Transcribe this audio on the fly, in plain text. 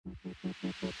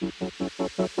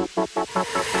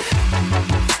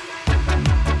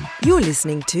You're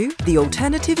listening to the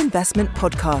Alternative Investment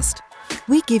Podcast.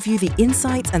 We give you the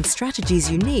insights and strategies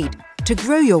you need to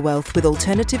grow your wealth with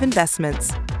alternative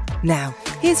investments. Now,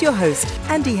 here's your host,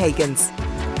 Andy Hagans.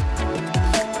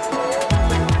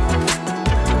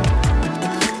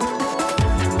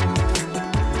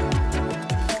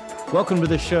 Welcome to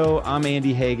the show. I'm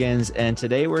Andy Hagans, and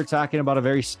today we're talking about a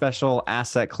very special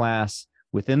asset class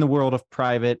within the world of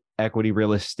private equity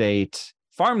real estate,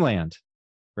 farmland,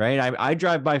 right? I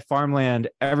drive by farmland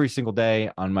every single day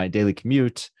on my daily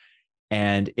commute,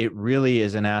 and it really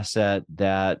is an asset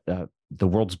that the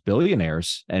world's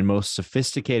billionaires and most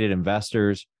sophisticated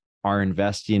investors are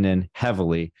investing in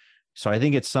heavily. So I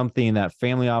think it's something that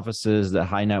family offices, that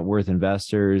high net worth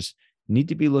investors need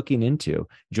to be looking into.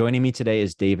 Joining me today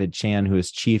is David Chan, who is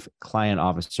Chief Client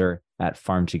Officer at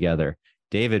FarmTogether.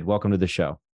 David, welcome to the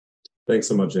show. Thanks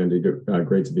so much, Andy.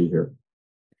 Great to be here.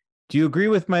 Do you agree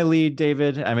with my lead,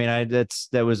 David? I mean,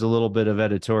 that was a little bit of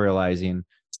editorializing,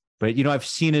 but I've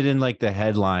seen it in like the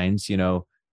headlines,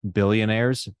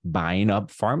 billionaires buying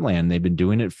up farmland. They've been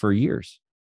doing it for years.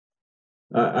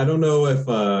 I don't know if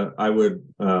I would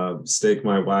stake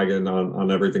my wagon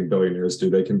on everything billionaires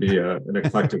do. They can be an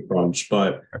eclectic bunch,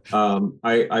 but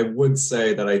I would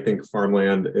say that I think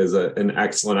farmland is an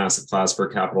excellent asset class for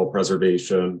capital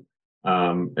preservation.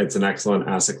 It's an excellent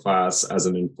asset class as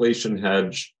an inflation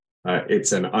hedge.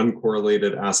 It's an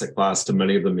uncorrelated asset class to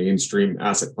many of the mainstream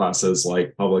asset classes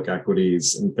like public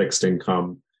equities and fixed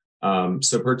income.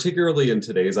 So particularly in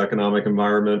today's economic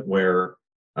environment where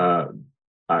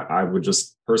I would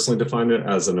just personally define it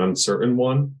as an uncertain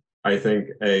one, I think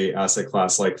a asset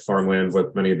class like farmland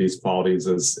with many of these qualities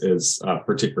is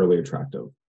particularly attractive.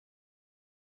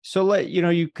 So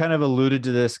you kind of alluded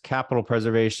to this capital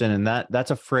preservation, and that's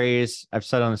a phrase I've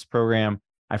said on this program.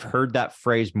 I've heard that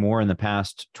phrase more in the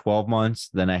past 12 months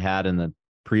than I had in the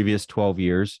previous 12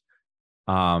 years.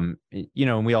 And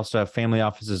we also have family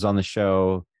offices on the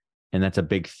show, and that's a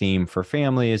big theme for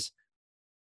families.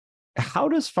 How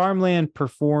does farmland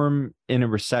perform in a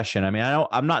recession? I mean,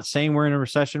 I'm not saying we're in a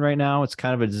recession right now. It's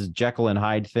kind of a Jekyll and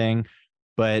Hyde thing,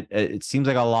 but it seems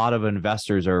like a lot of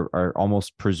investors are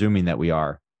almost presuming that we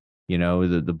are,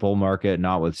 the bull market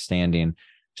notwithstanding.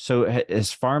 So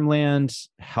has farmland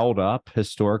held up,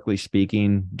 historically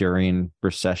speaking, during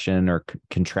recession or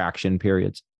contraction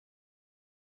periods?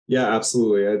 Yeah,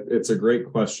 absolutely. It's a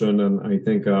great question. And I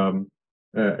think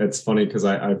it's funny because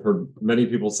I've heard many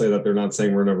people say that they're not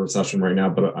saying we're in a recession right now,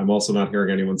 but I'm also not hearing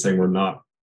anyone saying we're not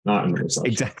in a recession.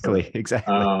 Exactly.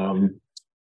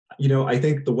 I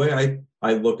think the way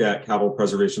I look at capital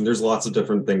preservation, there's lots of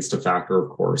different things to factor,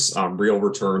 of course, real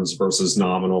returns versus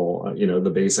nominal, the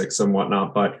basics and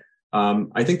whatnot. But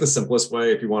I think the simplest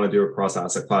way, if you want to do a cross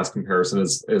asset class comparison,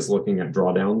 is looking at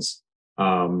drawdowns.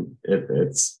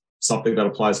 It's something that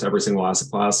applies to every single asset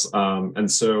class.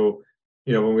 And so,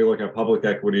 when we look at public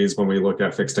equities, when we look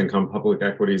at fixed income public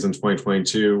equities in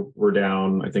 2022, we're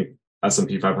down, I think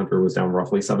S&P 500 was down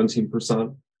roughly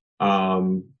 17%.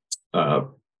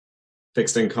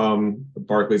 Fixed income,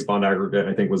 Barclays bond aggregate,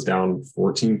 I think was down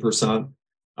 14%.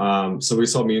 So we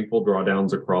saw meaningful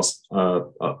drawdowns across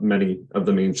many of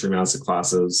the mainstream asset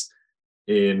classes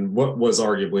in what was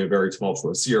arguably a very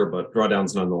tumultuous year, but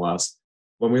drawdowns nonetheless.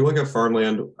 When we look at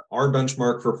farmland, our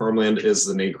benchmark for farmland is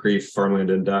the NCREIF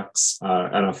Farmland Index,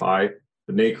 NFI.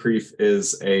 The NCREIF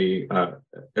is a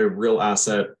real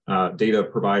asset data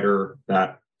provider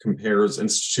that compares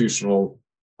institutional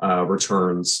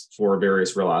returns for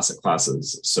various real asset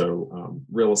classes. So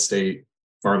real estate,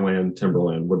 farmland,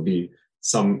 timberland would be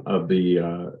some of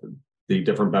the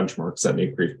different benchmarks that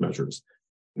NCREIF measures.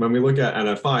 When we look at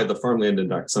NFI, the Farmland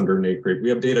Index under NCREIF, we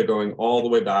have data going all the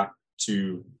way back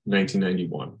to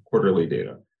 1991, quarterly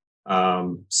data.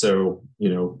 So,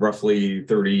 roughly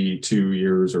 32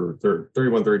 years or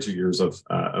 32 years of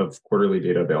quarterly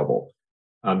data available.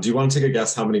 Do you want to take a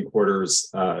guess how many quarters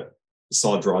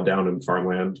saw a drawdown in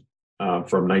farmland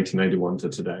from 1991 to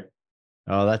today?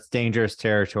 Oh, that's dangerous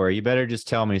territory. You better just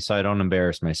tell me so I don't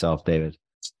embarrass myself, David.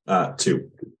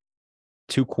 2.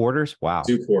 2 quarters? Wow.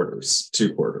 2 quarters.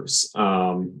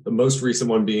 The most recent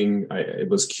one being, it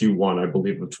was Q1, I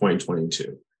believe, of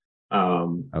 2022.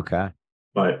 Okay.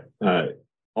 But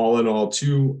all in all,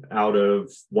 2 out of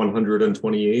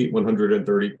 128,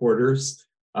 130 quarters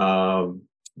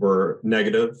were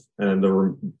negative, and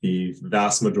the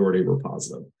vast majority were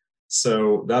positive.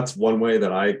 So that's one way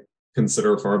that I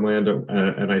consider farmland,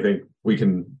 and I think we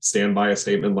can stand by a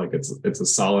statement like it's a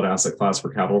solid asset class for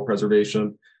capital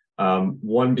preservation.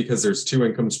 One, because there's 2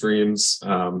 income streams.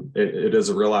 It is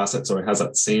a real asset, so it has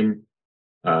that same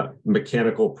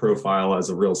mechanical profile as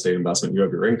a real estate investment. You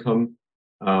have your income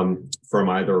from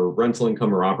either rental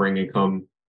income or operating income,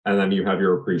 and then you have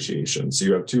your appreciation. So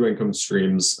you have two income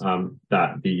streams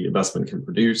that the investment can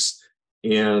produce,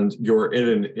 and you're in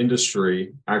an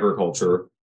industry, agriculture,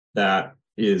 that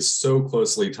is so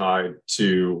closely tied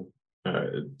to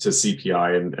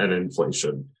CPI and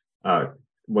inflation.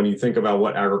 When you think about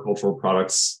what agricultural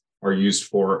products are used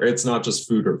for, it's not just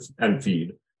food and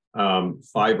feed.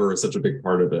 Fiber is such a big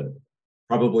part of it.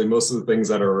 Probably most of the things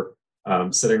that are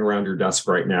sitting around your desk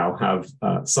right now have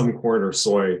some corn or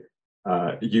soy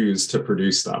used to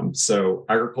produce them. So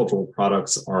agricultural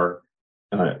products are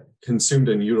consumed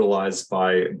and utilized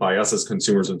by us as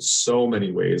consumers in so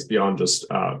many ways beyond just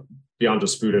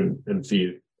food and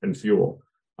feed and fuel.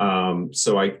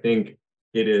 So I think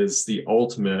it is the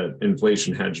ultimate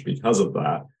inflation hedge because of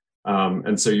that.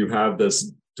 And so you have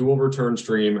this dual return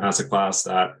stream asset class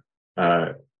that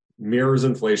mirrors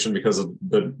inflation because of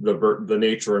the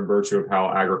nature and virtue of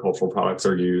how agricultural products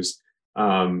are used,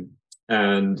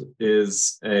 and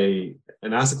is an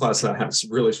asset class that has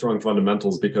really strong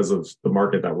fundamentals because of the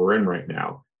market that we're in right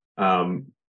now.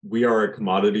 We are a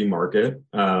commodity market.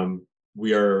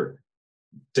 We are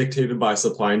dictated by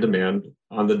supply and demand.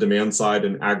 On the demand side,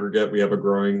 in aggregate, we have a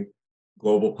growing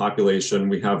global population.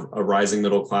 We have a rising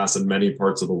middle class in many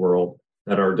parts of the world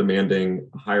that are demanding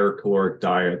higher caloric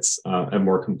diets and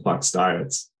more complex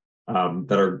diets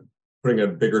that are putting a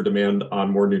bigger demand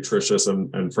on more nutritious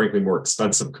and frankly more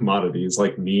expensive commodities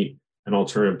like meat and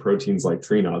alternative proteins like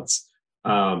tree nuts.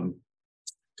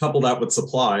 Couple that with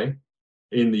supply,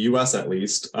 in the US at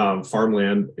least,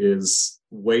 farmland is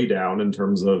way down in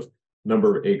terms of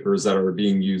number of acres that are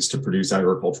being used to produce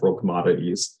agricultural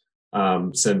commodities.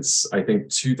 Since I think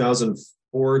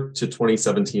 2004 to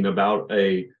 2017, about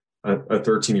a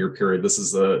 13-year period. This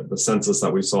is the census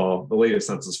that we saw, the latest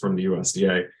census from the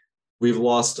USDA. We've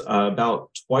lost about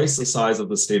twice the size of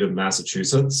the state of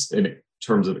Massachusetts in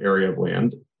terms of area of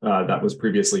land that was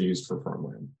previously used for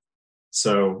farmland.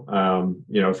 So,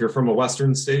 if you're from a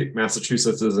Western state,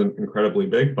 Massachusetts isn't incredibly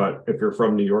big, but if you're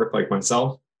from New York, like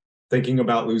myself, thinking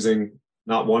about losing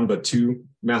not one, but two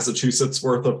Massachusetts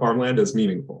worth of farmland is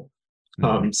meaningful.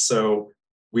 So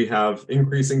we have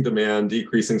increasing demand,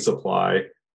 decreasing supply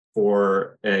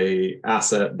for a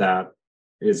asset that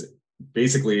is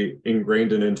basically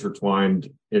ingrained and intertwined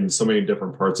in so many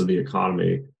different parts of the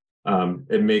economy.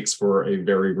 It makes for a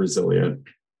very resilient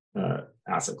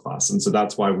asset class. And so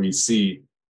that's why we see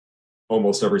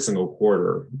almost every single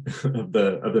quarter of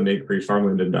the NCRE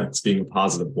Farmland Index being a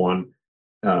positive one,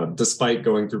 despite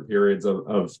going through periods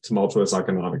of tumultuous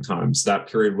economic times. That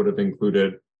period would have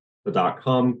included the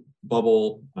dot-com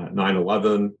bubble,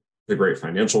 9/11, the great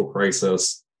financial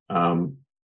crisis.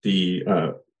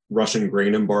 The Russian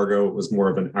grain embargo was more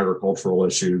of an agricultural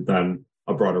issue than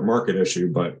a broader market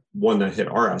issue, but one that hit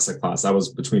our asset class. That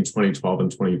was between 2012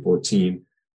 and 2014.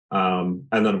 And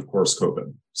then, of course,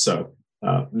 COVID. So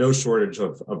no shortage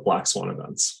of black swan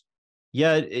events.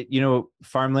 Yeah,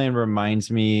 farmland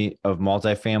reminds me of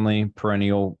multifamily,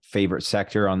 perennial favorite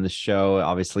sector on the show.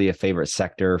 Obviously, a favorite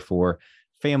sector for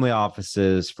family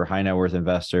offices, for high net worth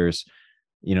investors.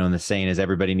 And the saying is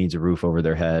everybody needs a roof over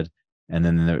their head. And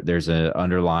then there's an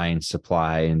underlying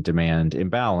supply and demand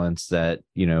imbalance that,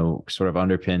 sort of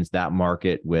underpins that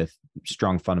market with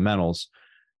strong fundamentals.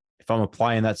 If I'm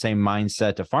applying that same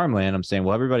mindset to farmland, I'm saying,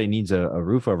 well, everybody needs a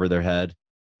roof over their head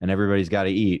and everybody's got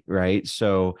to eat, right?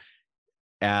 So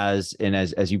as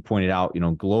you pointed out,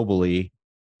 globally,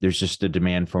 there's just a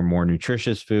demand for more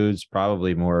nutritious foods,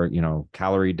 probably more,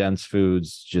 calorie dense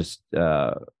foods. Just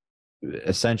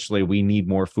essentially, we need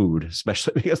more food,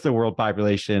 especially because the world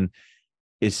population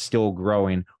is still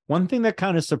growing. One thing that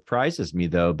kind of surprises me,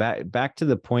 though, back to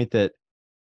the point that,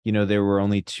 there were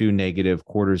only 2 negative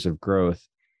quarters of growth.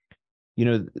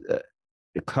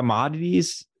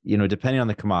 Commodities, depending on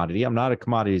the commodity, I'm not a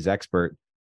commodities expert,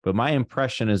 but my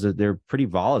impression is that they're pretty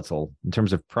volatile in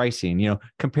terms of pricing,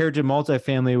 compared to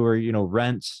multifamily where,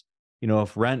 rents,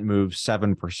 if rent moves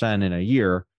 7% in a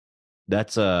year,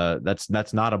 that's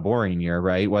not a boring year,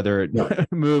 right? Whether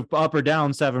it move up or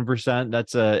down 7%,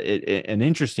 that's an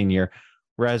interesting year.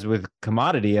 Whereas with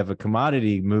commodity, if a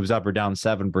commodity moves up or down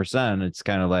 7%, it's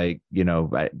kind of like,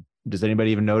 does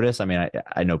anybody even notice? I mean,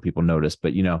 I know people notice,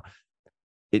 but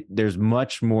there's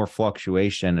much more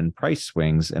fluctuation and price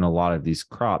swings in a lot of these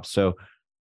crops. So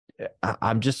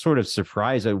I'm just sort of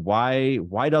surprised at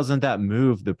why doesn't that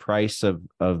move the price of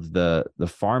the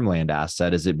farmland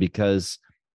asset? Is it because,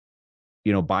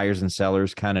 buyers and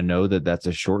sellers kind of know that that's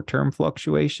a short-term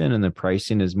fluctuation and the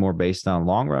pricing is more based on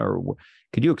long run? Or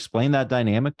could you explain that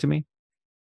dynamic to me?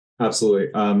 Absolutely.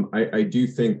 I do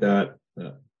think that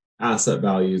asset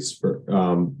values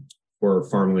for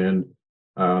farmland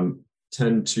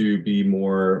tend to be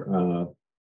more,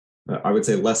 I would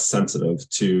say, less sensitive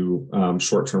to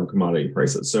short-term commodity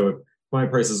prices. So if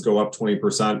commodity prices go up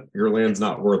 20%, your land's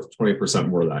not worth 20%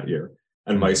 more that year,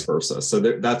 and vice versa. So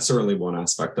that's certainly one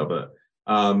aspect of it.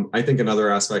 I think another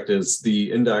aspect is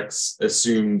the index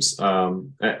assumes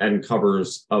and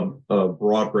covers a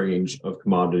broad range of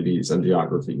commodities and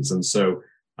geographies. And so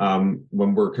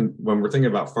when we're thinking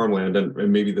about farmland,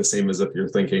 and maybe the same as if you're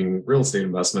thinking real estate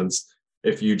investments,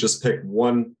 if you just pick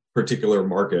one particular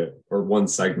market or one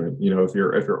segment, if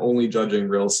you're only judging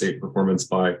real estate performance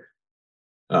by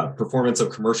performance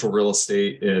of commercial real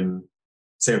estate in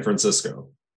San Francisco,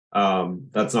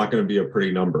 that's not going to be a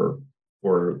pretty number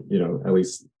for, at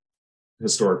least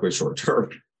historically short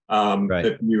term. Right.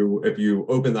 If you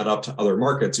open that up to other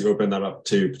markets, you open that up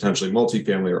to potentially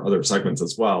multifamily or other segments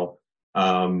as well.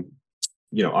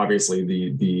 Obviously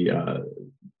the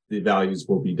values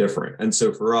will be different. And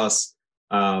so for us,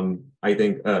 I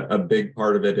think a big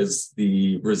part of it is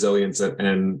the resilience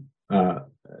and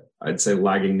I'd say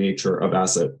lagging nature of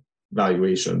asset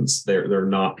valuations. They're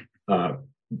not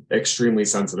extremely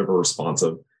sensitive or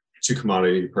responsive to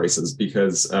commodity prices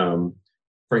because,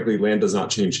 frankly, land does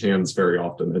not change hands very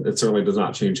often. It certainly does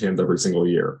not change hands every single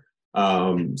year.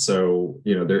 So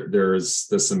there's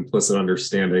this implicit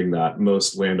understanding that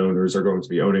most landowners are going to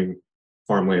be owning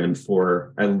farmland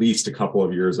for at least a couple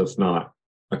of years, if not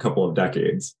a couple of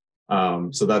decades.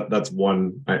 So that's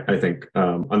one, I think,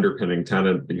 underpinning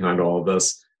tenet behind all of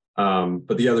this.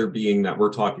 But the other being that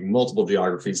we're talking multiple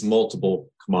geographies, multiple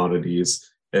commodities.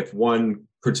 If one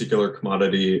particular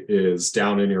commodity is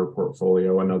down in your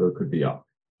portfolio, another could be up.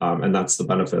 And that's the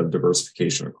benefit of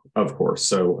diversification, of course.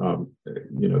 So,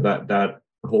 that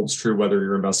holds true whether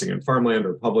you're investing in farmland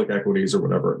or public equities or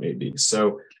whatever it may be.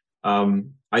 So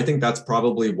I think that's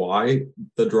probably why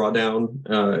the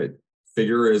drawdown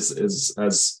figure is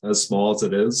as small as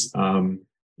it is.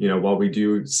 While we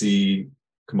do see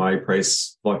commodity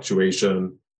price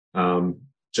fluctuation,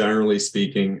 generally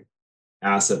speaking,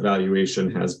 asset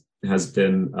valuation has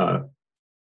been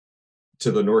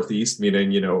to the northeast,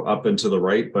 meaning up and to the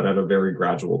right, but at a very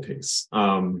gradual pace.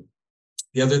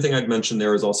 The other thing I'd mention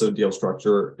there is also deal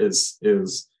structure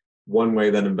is one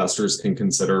way that investors can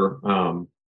consider,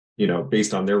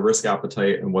 based on their risk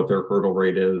appetite and what their hurdle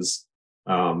rate is,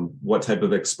 what type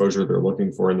of exposure they're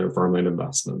looking for in their farmland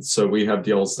investments. So we have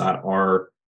deals that are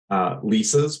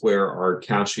leases where our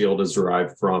cash yield is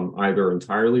derived from either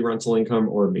entirely rental income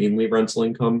or mainly rental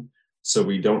income. So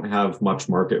we don't have much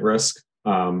market risk.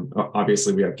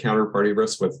 Obviously, we have counterparty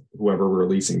risk with whoever we're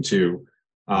leasing to,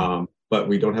 but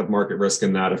we don't have market risk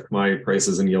in that if commodity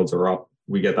prices and yields are up,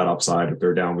 we get that upside. If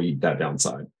they're down, we eat that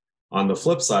downside. On the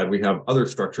flip side, we have other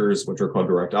structures, which are called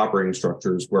direct operating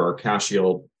structures, where our cash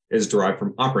yield is derived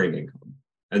from operating income.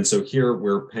 And so here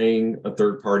we're paying a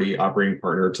third-party operating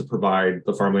partner to provide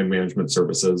the farmland management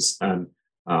services, and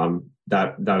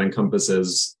that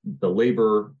encompasses the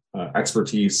labor,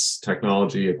 expertise,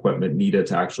 technology, equipment needed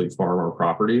to actually farm our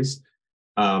properties.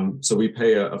 So we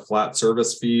pay a flat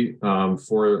service fee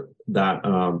for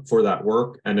that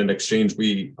work, and in exchange,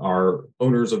 we are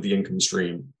owners of the income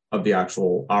stream of the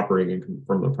actual operating income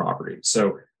from the property.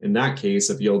 So in that case,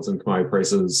 if yields and commodity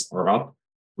prices are up,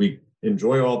 we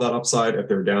enjoy all that upside. If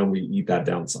they're down, we eat that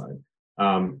downside.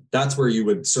 That's where you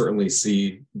would certainly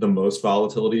see the most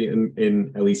volatility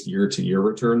in at least year-to-year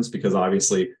returns, because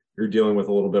obviously you're dealing with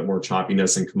a little bit more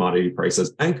choppiness in commodity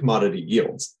prices and commodity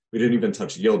yields. We didn't even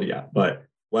touch yield yet, but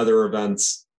weather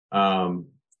events,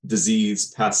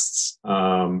 disease, pests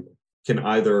can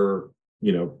either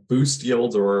boost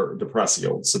yields or depress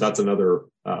yields. So that's another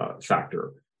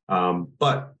factor.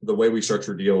 But the way we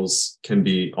structure deals can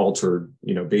be altered,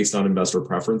 based on investor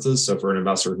preferences. So for an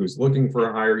investor who's looking for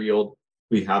a higher yield,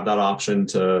 we have that option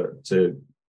to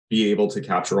be able to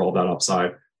capture all that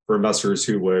upside. For investors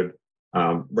who would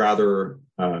rather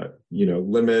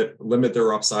limit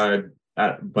their upside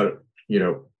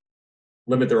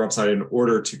limit their upside in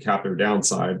order to cap their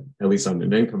downside, at least on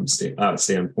an income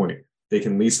standpoint, they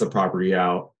can lease the property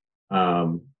out,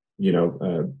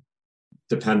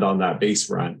 depend on that base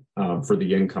rent for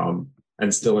the income,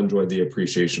 and still enjoy the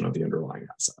appreciation of the underlying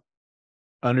asset.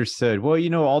 Understood. Well,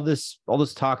 all this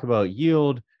talk about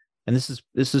yield, and this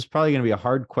is probably going to be a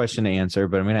hard question to answer,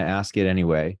 but I'm going to ask it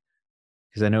anyway,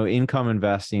 because I know income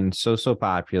investing so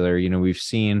popular. We've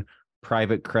seen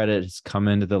private credit has come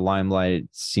into the limelight. It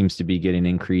seems to be getting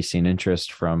increasing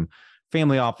interest from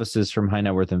family offices, from high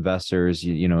net worth investors,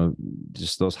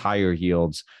 just those higher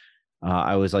yields.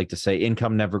 I always like to say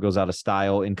income never goes out of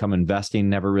style. Income investing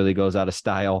never really goes out of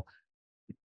style.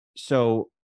 So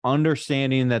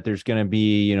understanding that there's going to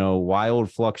be,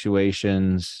 wild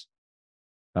fluctuations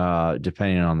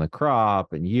depending on the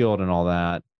crop and yield and all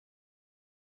that,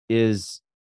 is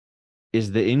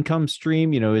the income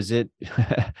stream, is it,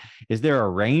 is there a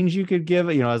range you could give,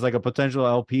 as like a potential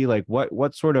LP, like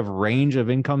what sort of range of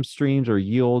income streams or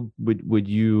yield would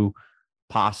you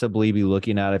possibly be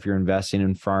looking at if you're investing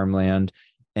in farmland?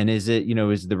 And is it,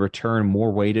 is the return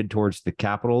more weighted towards the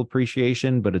capital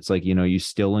appreciation, but it's like, you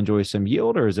still enjoy some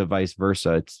yield, or is it vice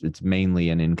versa? It's mainly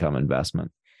an income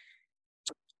investment.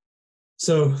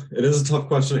 So it is a tough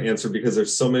question to answer because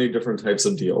there's so many different types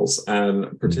of deals,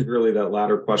 and particularly that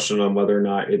latter question on whether or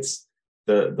not it's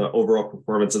the overall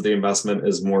performance of the investment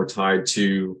is more tied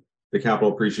to the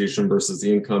capital appreciation versus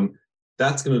the income.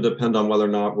 That's going to depend on whether or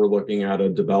not we're looking at a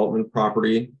development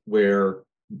property where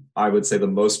I would say the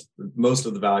most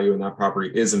of the value in that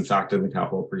property is in fact in the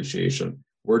capital appreciation.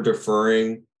 We're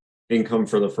deferring income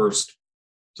for the first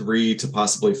 3 to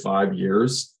possibly 5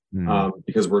 years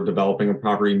because we're developing a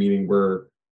property, meaning we're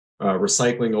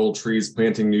recycling old trees,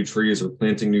 planting new trees, or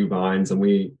planting new vines, and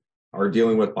we are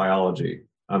dealing with biology.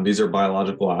 These are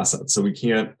biological assets. So we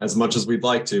can't, as much as we'd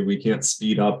like to, we can't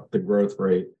speed up the growth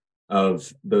rate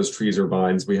of those trees or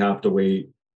vines. We have to wait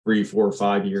 3, 4,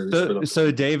 5 years. So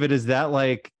David, is that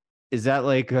like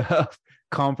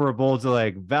comparable to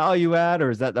like value add, or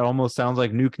is that almost sounds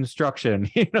like new construction?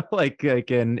 Like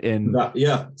in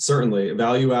yeah, certainly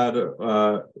value add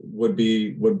would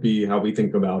be how we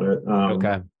think about it.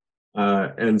 Okay.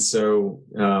 And so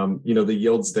the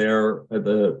yields there,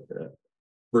 the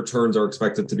returns are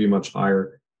expected to be much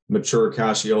higher. Mature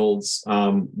cash yields,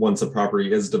 once a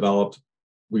property is developed,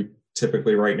 we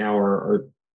typically right now are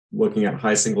looking at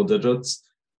high single digits.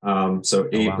 So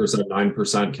 8%,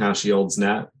 9% cash yields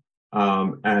net.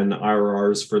 And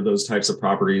IRRs for those types of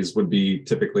properties would be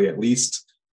typically at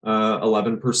least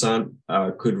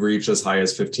 11%, could reach as high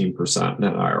as 15%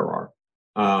 net IRR.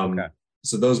 Okay.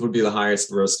 So those would be the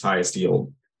highest risk, highest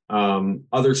yield.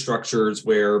 Other structures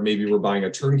where maybe we're buying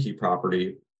a turnkey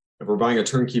property. If we're buying a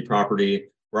turnkey property,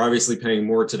 we're obviously paying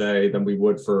more today than we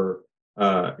would for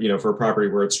a property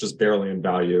where it's just barely in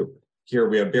value. Here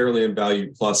we have barely in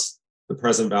value plus the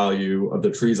present value of the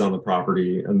trees on the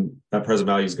property, and that present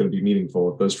value is going to be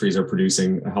meaningful if those trees are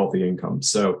producing a healthy income.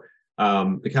 So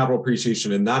the capital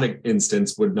appreciation in that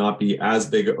instance would not be as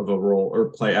big of a role or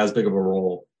play as big of a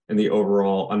role in the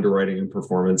overall underwriting and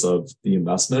performance of the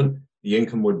investment. The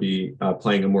income would be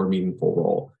playing a more meaningful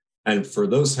role. And for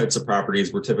those types of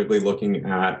properties, we're typically looking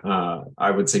at,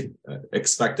 I would say,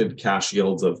 expected cash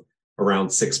yields of around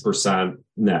 6%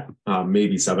 net,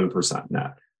 maybe 7%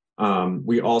 net.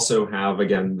 We also have,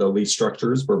 again, the lease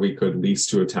structures where we could lease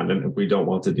to a tenant if we don't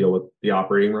want to deal with the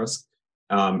operating risk.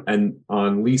 And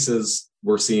on leases,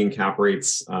 we're seeing cap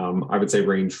rates, I would say,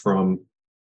 range from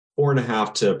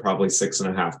 4.5% to probably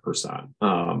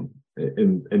 6.5%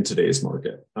 in today's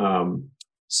market.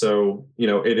 So,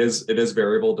 it is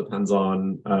variable, depends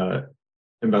on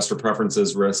investor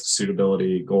preferences, risk,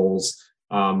 suitability, goals.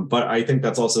 But I think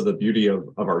that's also the beauty of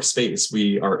our space.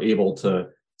 We are able to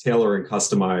tailor and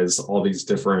customize all these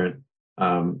different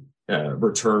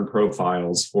return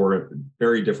profiles for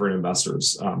very different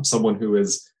investors. Someone who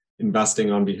is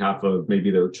investing on behalf of maybe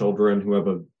their children who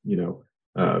have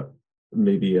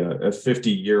maybe a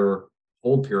 50-year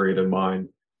hold period in mind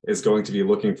is going to be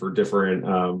looking for different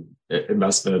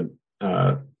investment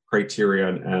criteria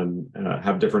and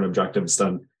have different objectives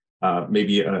than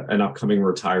maybe an upcoming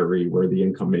retiree where the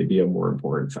income may be a more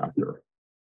important factor.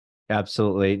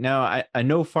 Absolutely. Now, I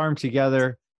know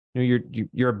FarmTogether,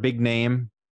 you're a big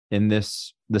name in the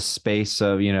space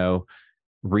of,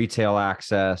 retail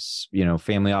access,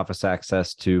 family office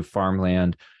access to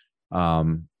farmland,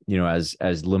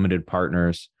 as limited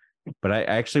partners. But I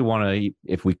actually want to,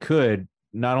 if we could,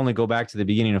 not only go back to the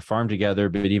beginning of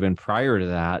FarmTogether, but even prior to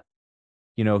that,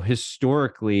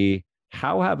 historically,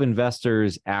 how have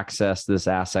investors accessed this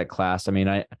asset class? I mean,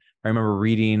 I remember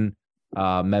reading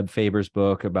Meb Faber's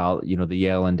book about, the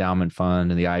Yale Endowment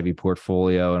Fund and the Ivy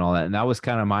portfolio and all that. And that was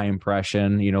kind of my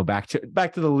impression, back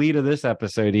to the lead of this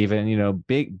episode, even,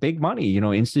 big money,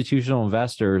 institutional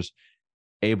investors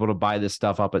able to buy this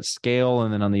stuff up at scale.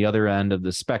 And then on the other end of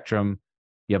the spectrum,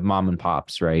 you have mom and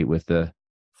pops, right? With the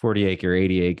 40 acre,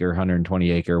 80 acre,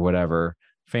 120 acre, whatever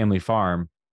family farm.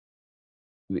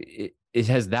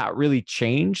 Has that really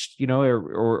changed,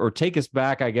 or take us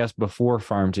back, I guess, before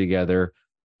FarmTogether?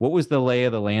 What was the lay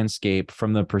of the landscape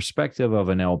from the perspective of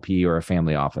an LP or a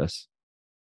family office?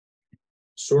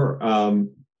 Sure.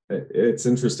 it's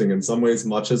interesting. In some ways,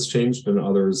 much has changed, and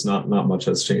others not much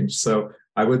has changed. So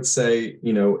I would say,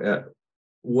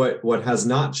 what has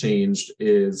not changed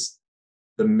is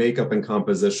the makeup and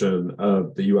composition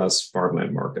of the U.S.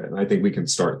 farmland market. And I think we can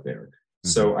start there. Mm-hmm.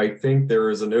 So I think there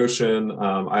is a notion,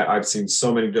 I've seen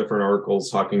so many different articles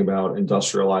talking about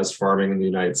industrialized farming in the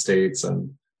United States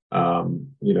and,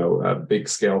 big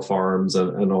scale farms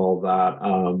and all of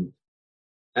that.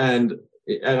 And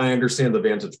I understand the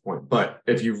vantage point, but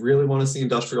if you really want to see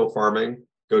industrial farming,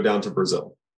 go down to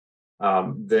Brazil.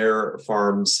 Their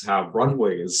farms have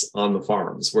runways on the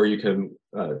farms where you can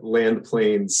land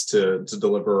planes to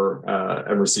deliver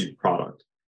and receive product.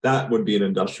 That would be an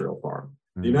industrial farm.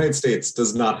 Mm-hmm. The United States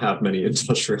does not have many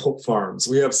industrial farms.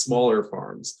 We have smaller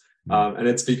farms. Mm-hmm. And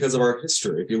it's because of our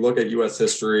history. If you look at U.S.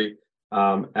 history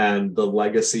and the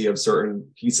legacy of certain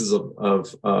pieces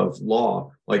of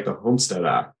law, like the Homestead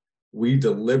Act, we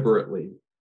deliberately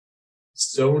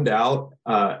zoned out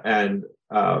and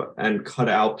cut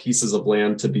out pieces of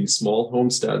land to be small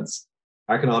homesteads,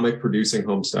 economic producing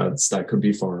homesteads that could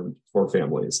be farmed for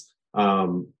families.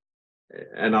 And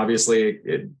obviously,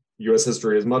 U.S.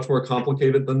 history is much more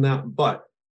complicated than that, but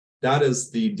that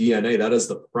is the DNA, that is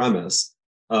the premise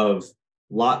of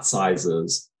lot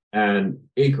sizes and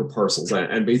acre parcels,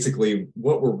 and basically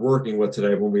what we're working with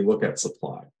today when we look at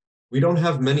supply. We don't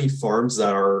have many farms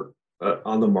that are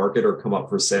on the market or come up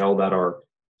for sale that are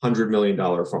 $100 million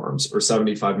farms or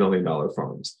 $75 million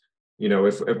farms.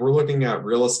 If we're looking at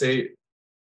real estate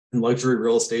and luxury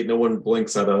real estate, no one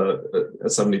blinks at a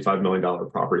 $75 million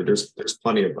property. There's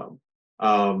plenty of them.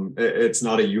 It's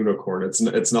not a unicorn.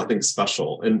 It's nothing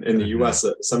special. In the US,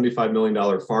 a $75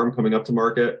 million farm coming up to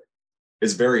market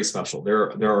is very special.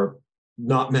 There are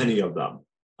not many of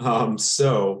them.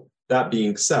 So that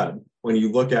being said, when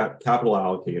you look at capital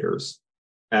allocators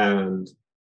and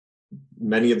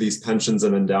many of these pensions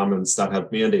and endowments that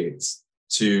have mandates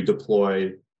to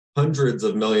deploy hundreds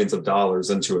of millions of dollars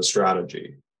into a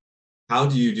strategy, how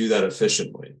do you do that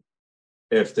efficiently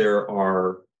if there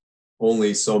are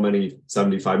only so many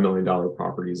 $75 million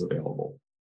properties available?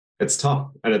 It's tough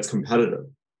and it's competitive.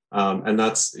 And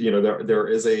that's, there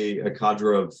is a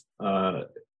cadre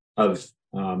of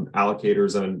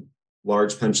allocators and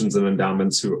large pensions and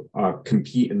endowments who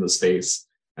compete in the space,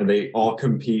 and they all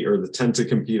compete or tend to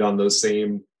compete on those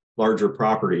same larger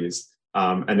properties.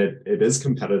 And it is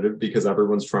competitive because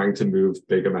everyone's trying to move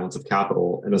big amounts of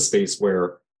capital in a space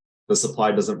where the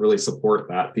supply doesn't really support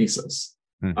that thesis.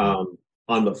 Mm-hmm.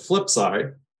 On the flip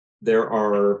side, there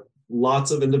are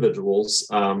lots of individuals,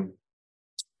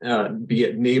 be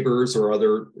it neighbors or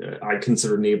other, I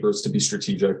consider neighbors to be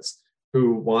strategics,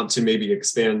 who want to maybe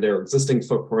expand their existing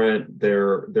footprint.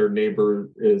 Their neighbor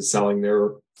is selling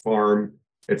their farm.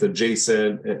 It's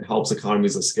adjacent. It helps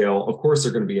economies of scale. Of course,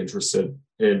 they're going to be interested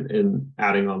in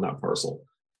adding on that parcel,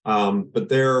 but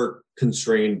they're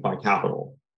constrained by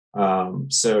capital.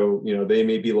 So, they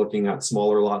may be looking at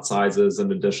smaller lot sizes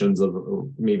and additions of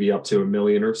maybe up to $1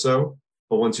 million or so.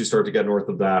 But once you start to get north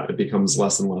of that, it becomes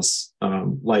less and less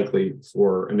likely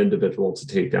for an individual to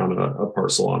take down a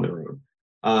parcel on their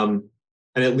own.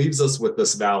 And it leaves us with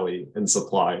this valley in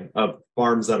supply of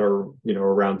farms that are,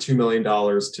 around $2 million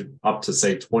to up to,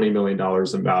 say, $20 million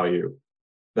in value,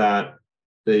 that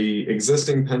the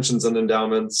existing pensions and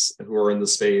endowments who are in the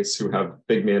space, who have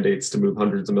big mandates to move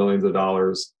hundreds of millions of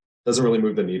dollars, doesn't really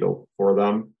move the needle for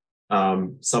them.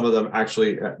 Some of them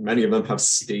actually, many of them have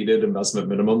stated investment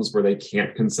minimums where they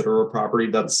can't consider a property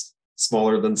that's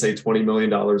smaller than, say, $20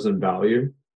 million in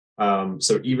value.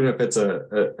 So even if it's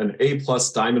an A+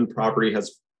 diamond property,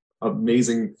 has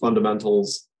amazing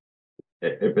fundamentals,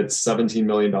 if it's $17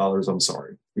 million, I'm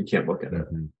sorry, we can't look at it.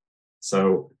 Mm-hmm.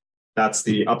 So that's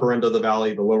the upper end of the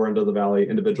valley. The lower end of the valley,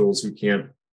 individuals who can't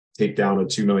take down a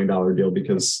 $2 million deal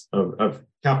because of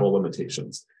capital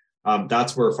limitations.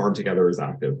 That's where FarmTogether is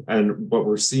active. And what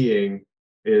we're seeing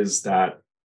is that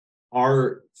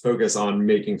our focus on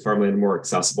making farmland more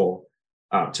accessible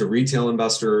to retail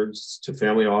investors, to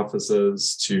family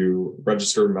offices, to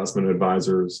registered investment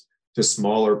advisors, to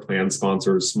smaller plan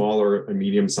sponsors, smaller and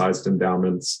medium-sized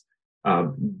endowments.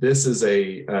 This is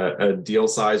a deal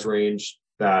size range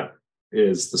that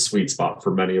is the sweet spot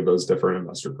for many of those different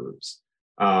investor groups.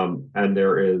 And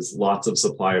there is lots of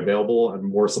supply available and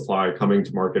more supply coming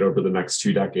to market over the next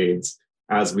 2 decades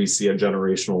as we see a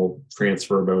generational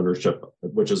transfer of ownership,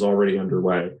 which is already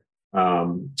underway,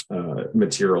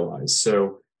 materialize.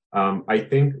 So I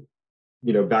think,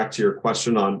 back to your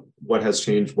question on what has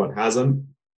changed, what hasn't,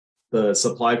 the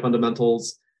supply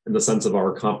fundamentals in the sense of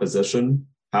our composition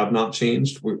have not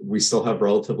changed. We still have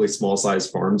relatively small size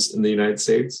farms in the United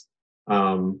States.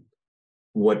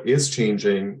 what is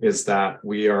changing is that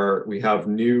we have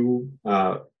new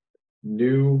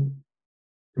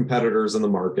competitors in the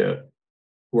market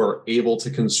who are able to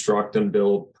construct and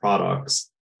build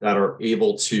products that are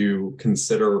able to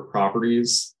consider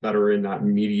properties that are in that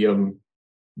medium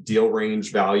deal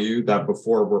range value that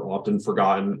before were often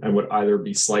forgotten and would either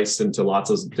be sliced into lots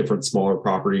of different smaller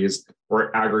properties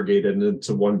or aggregated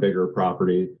into one bigger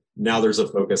property. Now there's a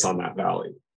focus on that valley.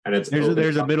 And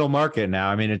there's a middle market now.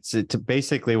 I mean, it's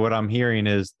basically what I'm hearing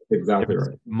is exactly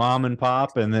right. Mom and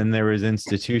pop, and then there was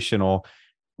institutional.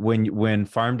 When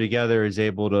FarmTogether is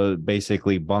able to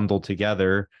basically bundle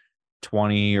together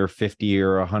 20 or 50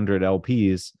 or 100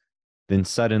 LPs, then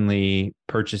suddenly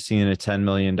purchasing a $10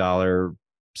 million,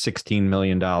 $16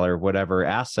 million, whatever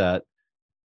asset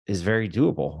is very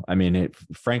doable. I mean, it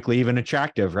frankly even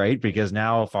attractive, right? Because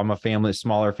now if I'm a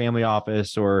smaller family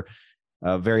office or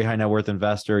a very high net worth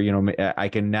investor, I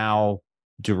can now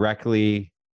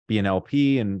directly be an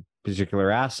LP in particular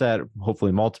asset,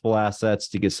 hopefully multiple assets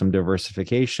to get some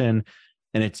diversification.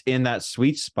 And it's in that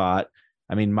sweet spot.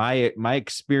 I mean, my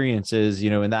experience is,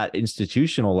 in that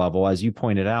institutional level, as you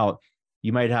pointed out,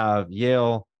 you might have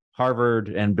Yale, Harvard,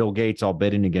 and Bill Gates all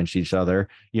bidding against each other,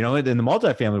 in the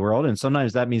multifamily world. And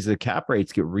sometimes that means the cap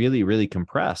rates get really, really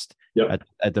compressed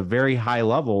at the very high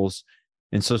levels.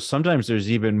 And so sometimes there's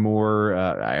even more,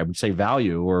 I would say,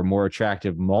 value or more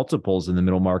attractive multiples in the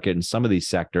middle market in some of these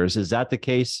sectors. Is that the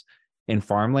case in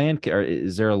farmland? Or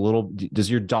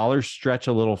does your dollar stretch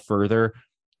a little further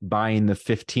buying the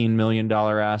 $15 million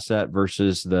asset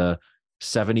versus the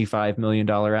 $75 million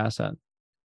asset?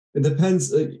 It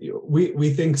depends.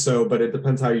 We think so, but it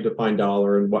depends how you define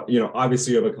dollar and what,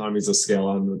 obviously you have economies of scale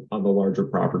on the larger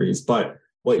properties, but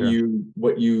what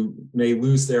you may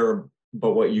lose there,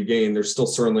 but what you gain, there's still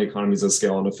certainly economies of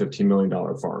scale on a $15 million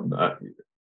farm,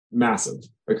 massive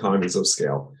economies of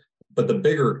scale. But the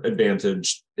bigger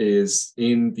advantage is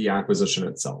in the acquisition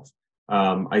itself.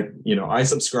 I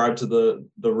subscribe to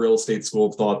the real estate school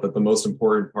of thought that the most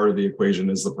important part of the equation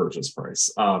is the purchase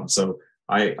price. So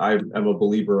I am a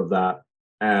believer of that.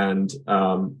 And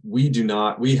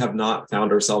we have not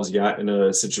found ourselves yet in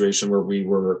a situation where we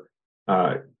were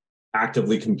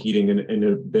actively competing in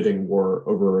a bidding war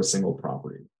over a single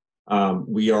property.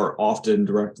 We are often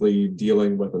directly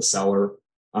dealing with a seller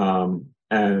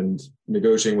and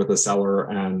negotiating with a seller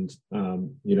and,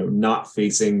 not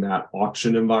facing that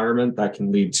auction environment that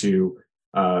can lead to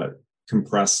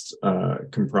compressed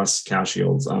cash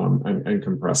yields and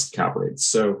compressed cap rates.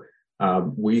 So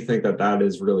we think that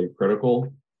is really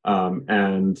critical. I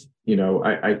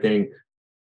think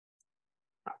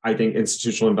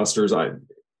institutional investors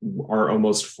are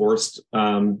almost forced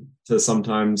to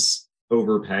sometimes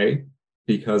overpay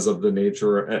because of the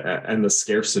nature and the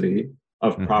scarcity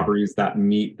of properties that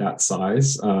meet that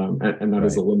size. And that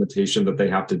is a limitation that they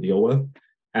have to deal with.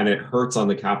 And it hurts on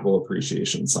the capital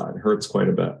appreciation side, it hurts quite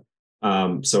a bit.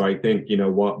 So I think,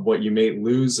 what you may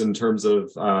lose in terms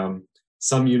of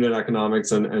some unit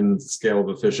economics and scale of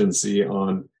efficiency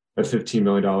on a $15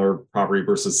 million property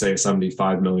versus say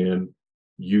 $75 million,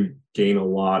 you gain a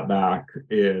lot back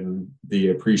in the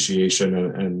appreciation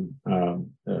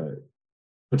and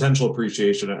potential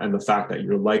appreciation and the fact that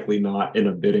you're likely not in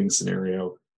a bidding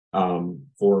scenario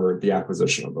for the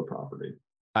acquisition of the property.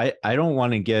 I don't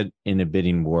want to get in a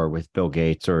bidding war with Bill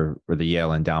Gates or the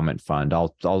Yale Endowment Fund.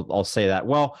 I'll say that.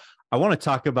 Well, I want to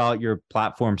talk about your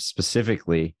platform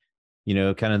specifically,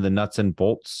 kind of the nuts and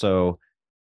bolts. So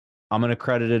I'm an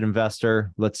accredited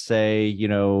investor. Let's say,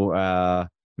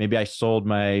 maybe I sold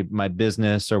my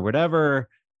business or whatever,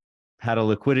 had a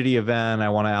liquidity event. I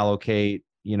want to allocate,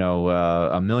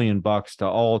 $1 million to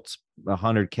alts,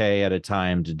 100K at a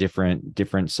time to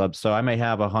different subs. So I may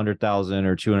have 100,000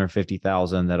 or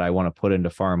 250,000 that I want to put into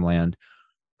farmland.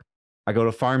 I go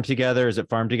to FarmTogether. Is it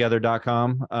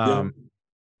FarmTogether.com?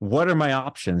 What are my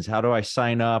options? How do I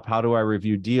sign up? How do I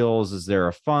review deals? Is there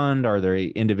a fund? Are there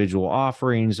individual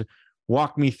offerings?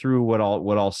 Walk me through what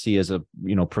I'll see as a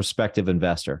prospective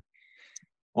investor.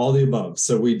 All the above.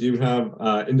 So we do have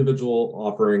individual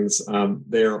offerings.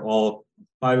 They are all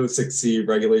 506C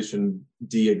Regulation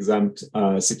D exempt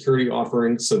security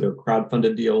offerings. So they're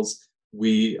crowdfunded deals.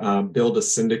 We build a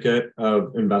syndicate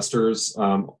of investors,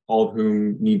 all of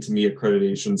whom need to meet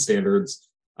accreditation standards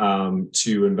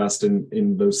to invest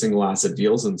in those single asset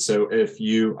deals. And so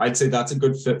I'd say that's a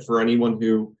good fit for anyone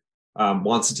who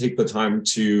wants to take the time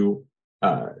to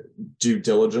due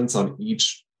diligence on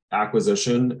each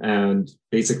acquisition and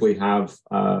basically have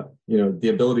the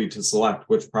ability to select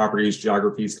which properties,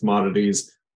 geographies,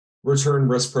 commodities, return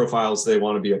risk profiles they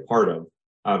want to be a part of.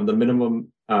 The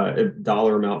minimum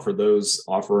dollar amount for those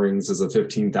offerings is a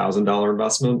 $15,000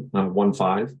 investment,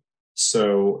 1.5.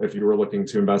 So if you were looking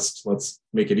to invest, let's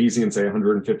make it easy and say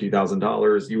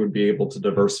 $150,000, you would be able to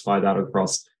diversify that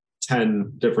across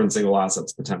 10 different single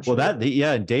assets potentially. Well,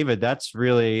 David, that's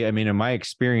really, I mean, in my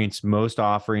experience, most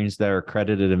offerings that are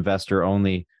accredited investor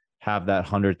only have that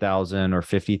 $100,000 or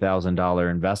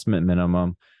 $50,000 investment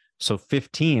minimum. So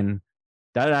 15,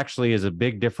 that actually is a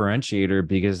big differentiator,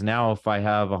 because now if I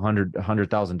have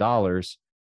 $100,000,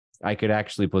 I could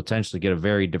actually potentially get a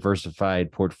very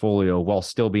diversified portfolio while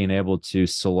still being able to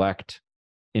select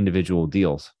individual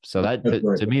deals. So that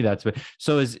right. To me, that's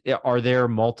so. Are there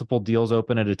multiple deals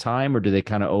open at a time, or do they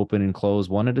kind of open and close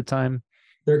one at a time?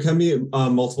 There can be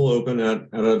multiple open at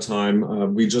a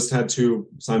time. We just had 2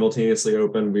 simultaneously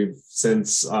open. We've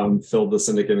since filled the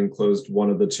syndicate and closed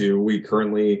one of the 2. We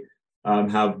currently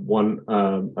have one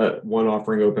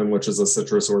offering open, which is a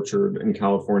citrus orchard in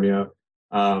California.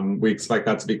 We expect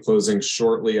that to be closing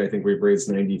shortly. I think we've raised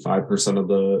 95% of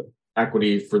the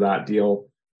equity for that deal.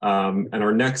 And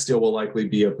our next deal will likely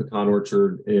be a pecan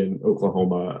orchard in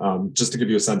Oklahoma, just to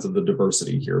give you a sense of the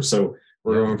diversity here. So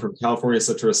we're going from California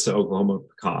citrus to Oklahoma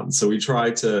pecan. So we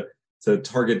try to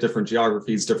target different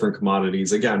geographies, different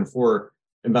commodities, again, for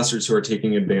investors who are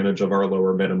taking advantage of our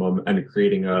lower minimum and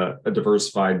creating a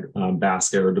diversified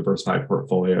basket or diversified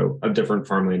portfolio of different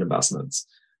farmland investments.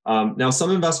 Now,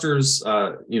 some investors,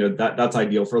 that's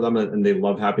ideal for them, and they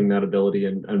love having that ability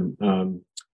and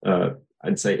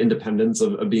I'd say independence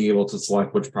of being able to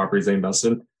select which properties they invest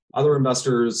in. Other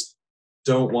investors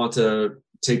don't want to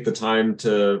take the time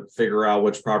to figure out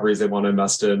which properties they want to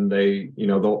invest in.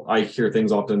 I hear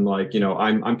things often like,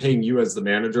 I'm paying you as the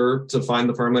manager to find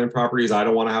the farmland properties. I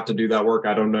don't want to have to do that work.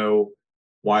 I don't know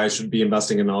why I should be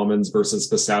investing in almonds versus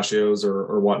pistachios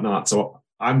or whatnot. So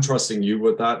I'm trusting you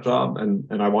with that job,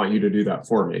 and I want you to do that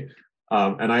for me.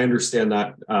 And I understand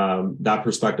that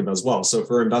perspective as well. So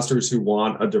for investors who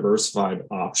want a diversified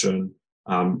option,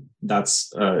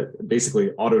 that's basically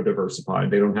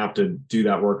auto-diversified. They don't have to do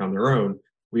that work on their own.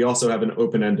 We also have an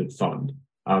open-ended fund.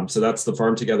 So that's the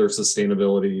FarmTogether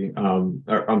the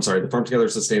FarmTogether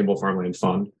Sustainable Farmland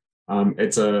Fund.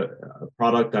 It's a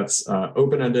product that's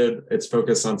open-ended. It's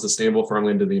focused on sustainable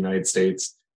farmland in the United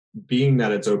States. Being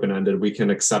that it's open-ended, we can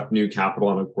accept new capital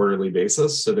on a quarterly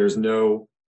basis. So there's no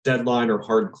deadline or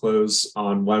hard close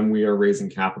on when we are raising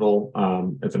capital.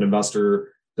 If an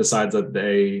investor decides that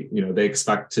they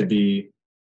expect to be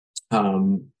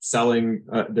selling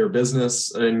their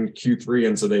business in Q3,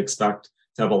 and so they expect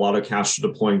to have a lot of cash to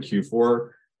deploy in Q4,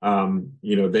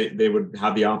 they would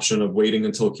have the option of waiting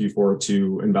until Q4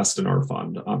 to invest in our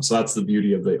fund. So that's the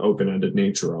beauty of the open-ended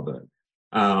nature of it.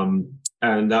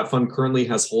 And that fund currently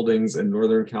has holdings in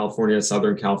Northern California,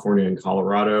 Southern California, and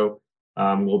Colorado.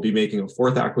 We'll be making a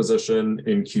 4th acquisition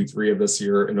in Q3 of this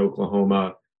year in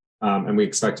Oklahoma. And we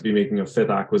expect to be making a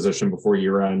 5th acquisition before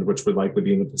year end, which would likely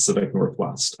be in the Pacific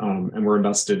Northwest. And we're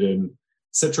invested in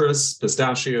citrus,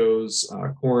 pistachios,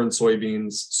 corn,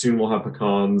 soybeans. Soon we'll have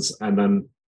pecans, and then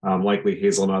likely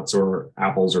hazelnuts or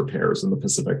apples or pears in the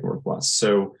Pacific Northwest.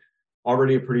 So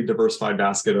already a pretty diversified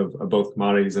basket of both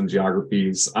commodities and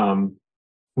geographies.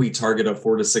 We target a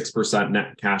 4 to 6%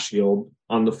 net cash yield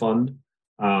on the fund,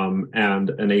 and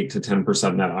an 8 to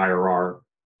 10% net IRR.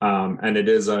 And it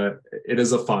is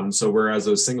a fund. So whereas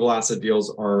those single asset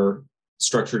deals are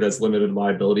structured as limited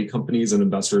liability companies and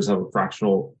investors have a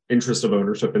fractional interest of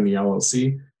ownership in the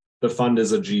LLC, the fund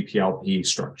is a GPLP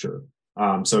structure.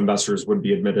 So investors would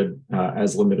be admitted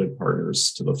as limited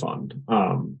partners to the fund.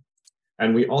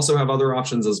 And we also have other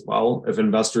options as well. If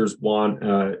investors want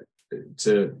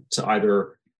to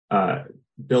either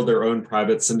build their own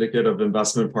private syndicate of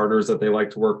investment partners that they like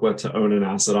to work with to own an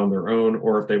asset on their own,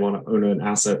 or if they want to own an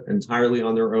asset entirely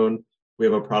on their own, we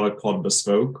have a product called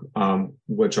Bespoke,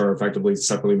 which are effectively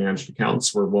separately managed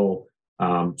accounts where we'll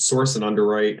source and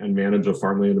underwrite and manage a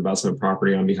farmland investment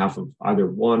property on behalf of either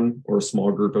one or a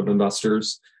small group of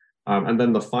investors. And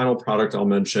then the final product I'll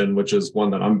mention, which is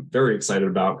one that I'm very excited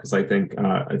about because I think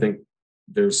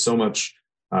there's so much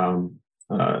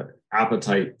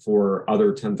appetite for other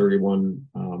 1031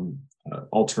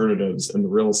 alternatives in the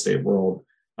real estate world,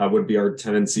 would be our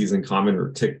tenancies in common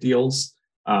or TIC deals.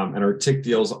 And our TIC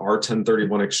deals are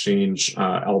 1031 exchange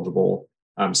eligible.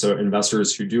 So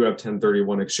investors who do have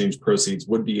 1031 exchange proceeds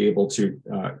would be able to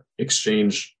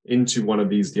exchange into one of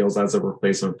these deals as a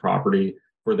replacement property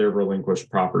for their relinquished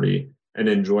property and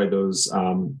enjoy those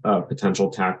potential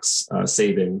tax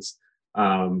savings.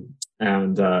 And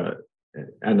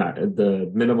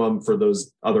the minimum for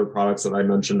those other products that I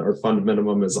mentioned, our fund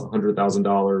minimum is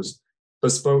 $100,000.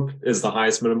 Bespoke is the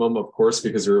highest minimum, of course,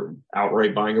 because you're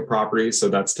outright buying a property. So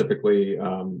that's typically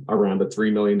around a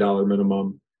 $3 million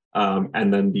minimum.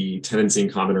 And then the tenancy in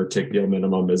common or TIC deal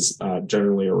minimum is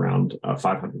generally around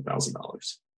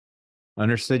 $500,000.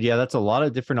 Understood. Yeah, that's a lot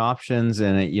of different options.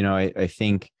 And, I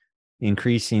think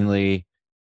increasingly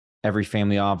every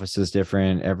family office is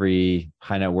different. Every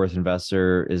high net worth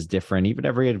investor is different. Even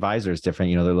every advisor is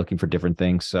different. They're looking for different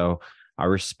things. So I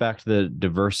respect the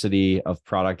diversity of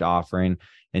product offering.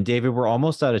 And David, we're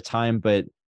almost out of time, but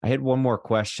I had one more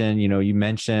question. You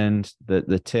mentioned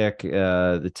the TIC,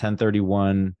 the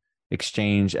 1031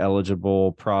 exchange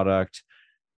eligible product.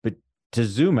 But to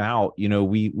zoom out,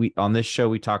 we on this show,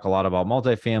 we talk a lot about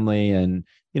multifamily and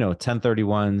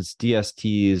 1031s,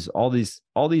 DSTs,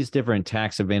 all these different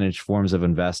tax advantage forms of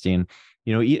investing.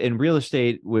 In real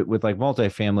estate with like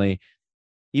multifamily,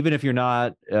 even if you're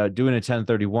not doing a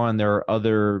 1031, there are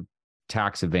other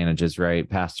tax advantages, right?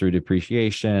 Pass through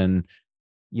depreciation,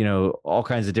 all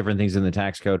kinds of different things in the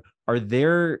tax code. Are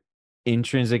there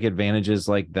intrinsic advantages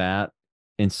like that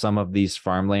in some of these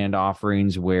farmland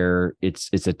offerings where it's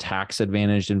a tax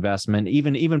advantaged investment,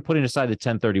 even putting aside the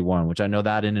 1031, which I know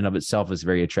that in and of itself is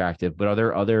very attractive, but are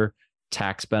there other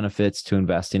tax benefits to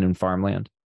investing in farmland?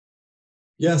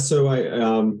 Yeah, so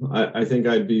I think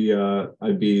I'd be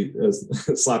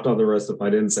slapped on the wrist if I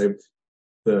didn't say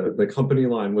the company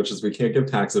line, which is we can't give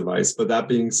tax advice. But that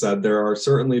being said, there are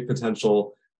certainly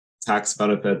potential tax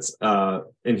benefits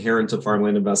inherent to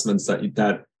farmland investments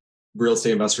that real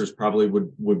estate investors probably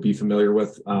would be familiar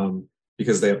with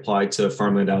because they apply to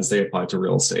farmland as they apply to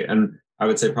real estate. And I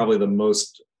would say probably the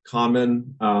most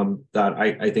common that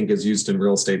I think is used in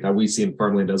real estate that we see in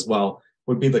farmland as well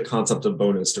would be the concept of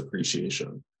bonus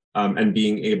depreciation and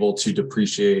being able to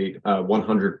depreciate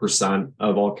 100%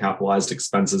 of all capitalized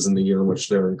expenses in the year in which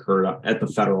they're incurred at the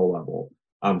federal level.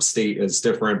 State is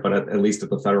different, but at least at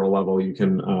the federal level, you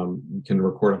can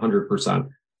record 100%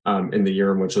 in the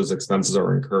year in which those expenses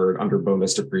are incurred under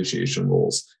bonus depreciation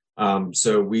rules.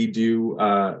 So we do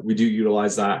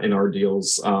utilize that in our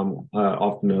deals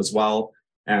often as well.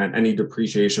 And any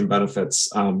depreciation benefits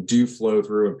do flow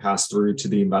through and pass through to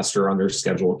the investor under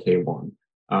Schedule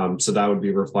K1. So that would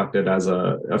be reflected as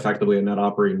effectively a net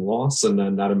operating loss. And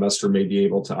then that investor may be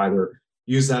able to either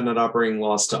use that net operating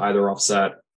loss to either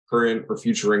offset current or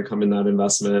future income in that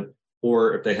investment,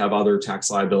 or if they have other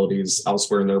tax liabilities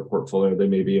elsewhere in their portfolio, they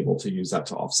may be able to use that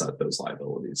to offset those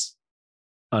liabilities.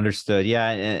 Understood. Yeah.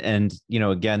 And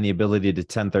again, the ability to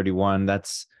 1031,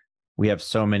 we have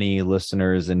so many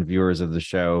listeners and viewers of the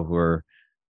show who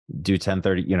do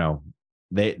 1030,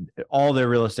 all their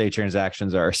real estate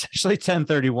transactions are essentially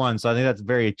 1031. So I think that's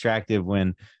very attractive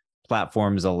when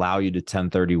platforms allow you to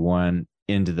 1031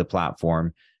 into the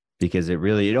platform, because it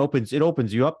opens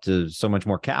you up to so much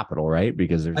more capital, right?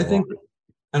 Because there's I think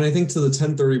to the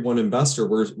 1031 investor,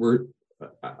 we're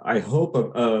I hope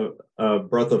a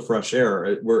breath of fresh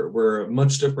air. We're a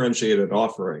much differentiated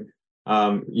offering.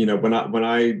 When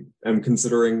I am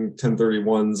considering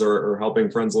 1031s or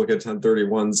helping friends look at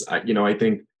 1031s, I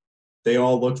think they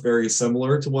all look very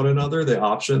similar to one another. The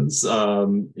options,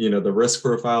 the risk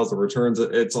profiles, the returns,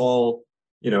 it's all,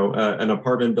 an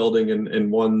apartment building in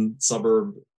one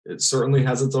suburb. It certainly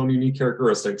has its own unique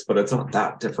characteristics, but it's not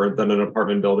that different than an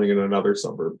apartment building in another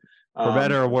suburb. For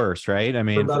better or worse, right? I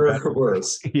mean, for better or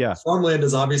worse. Yeah. Farmland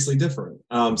is obviously different.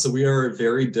 So we are a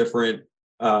very different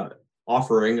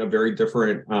offering, a very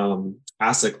different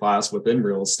asset class within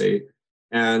real estate.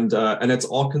 And it's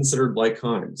all considered like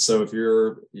kind. So if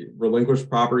your relinquished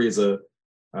property is a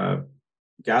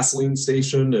gasoline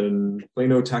station in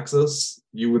Plano, Texas,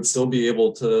 you would still be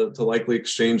able to likely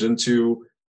exchange into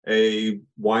a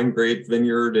wine grape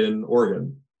vineyard in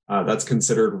Oregon. That's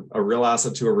considered a real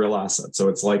asset to a real asset. So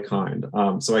it's like kind.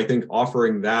 So I think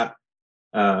offering that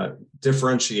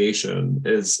differentiation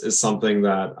is something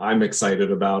that I'm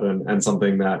excited about and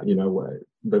something that,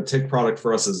 the TIC product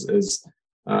for us is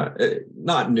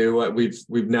not new.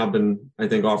 We've now been, I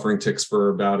think, offering TICs for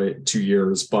about 2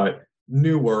 years, but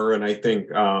newer. And I think,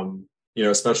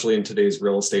 especially in today's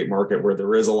real estate market where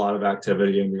there is a lot of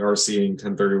activity and we are seeing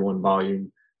 1031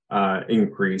 volume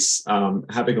increase,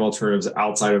 having alternatives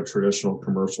outside of traditional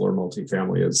commercial or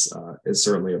multifamily is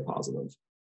certainly a positive.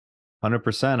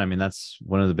 100%. I mean, that's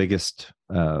one of the biggest,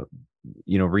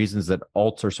 reasons that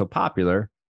alts are so popular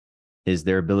is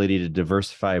their ability to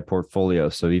diversify a portfolio.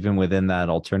 So even within that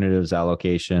alternatives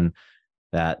allocation,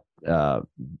 that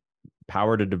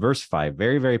power to diversify,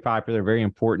 very, very popular, very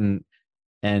important.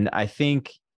 And I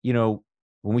think, when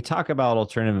we talk about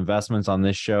alternative investments on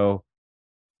this show,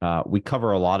 we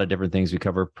cover a lot of different things. We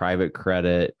cover private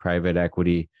credit, private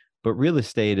equity. but real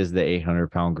estate is the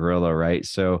 800-pound gorilla, right?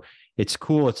 So it's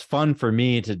cool. It's fun for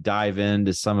me to dive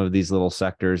into some of these little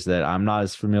sectors that I'm not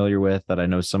as familiar with, that I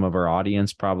know some of our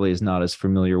audience probably is not as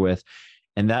familiar with.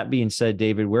 And that being said,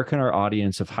 David, where can our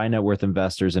audience of high net worth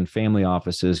investors and family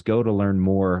offices go to learn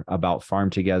more about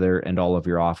FarmTogether and all of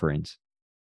your offerings?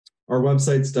 Our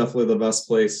website's definitely the best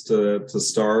place to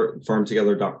start,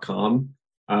 farmtogether.com.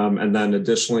 And then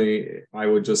additionally, I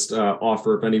would just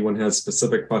offer, if anyone has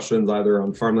specific questions, either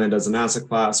on farmland as an asset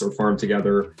class or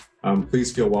FarmTogether,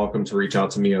 please feel welcome to reach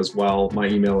out to me as well. My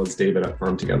email is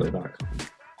david@farmtogether.com.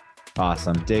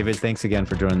 Awesome. David, thanks again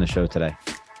for joining the show today.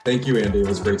 Thank you, Andy. It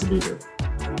was great to be here.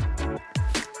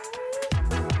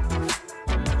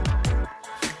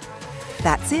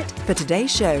 That's it for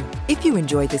today's show. If you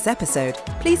enjoyed this episode,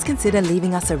 please consider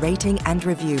leaving us a rating and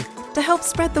review to help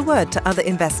spread the word to other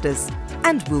investors.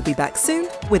 And we'll be back soon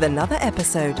with another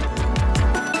episode.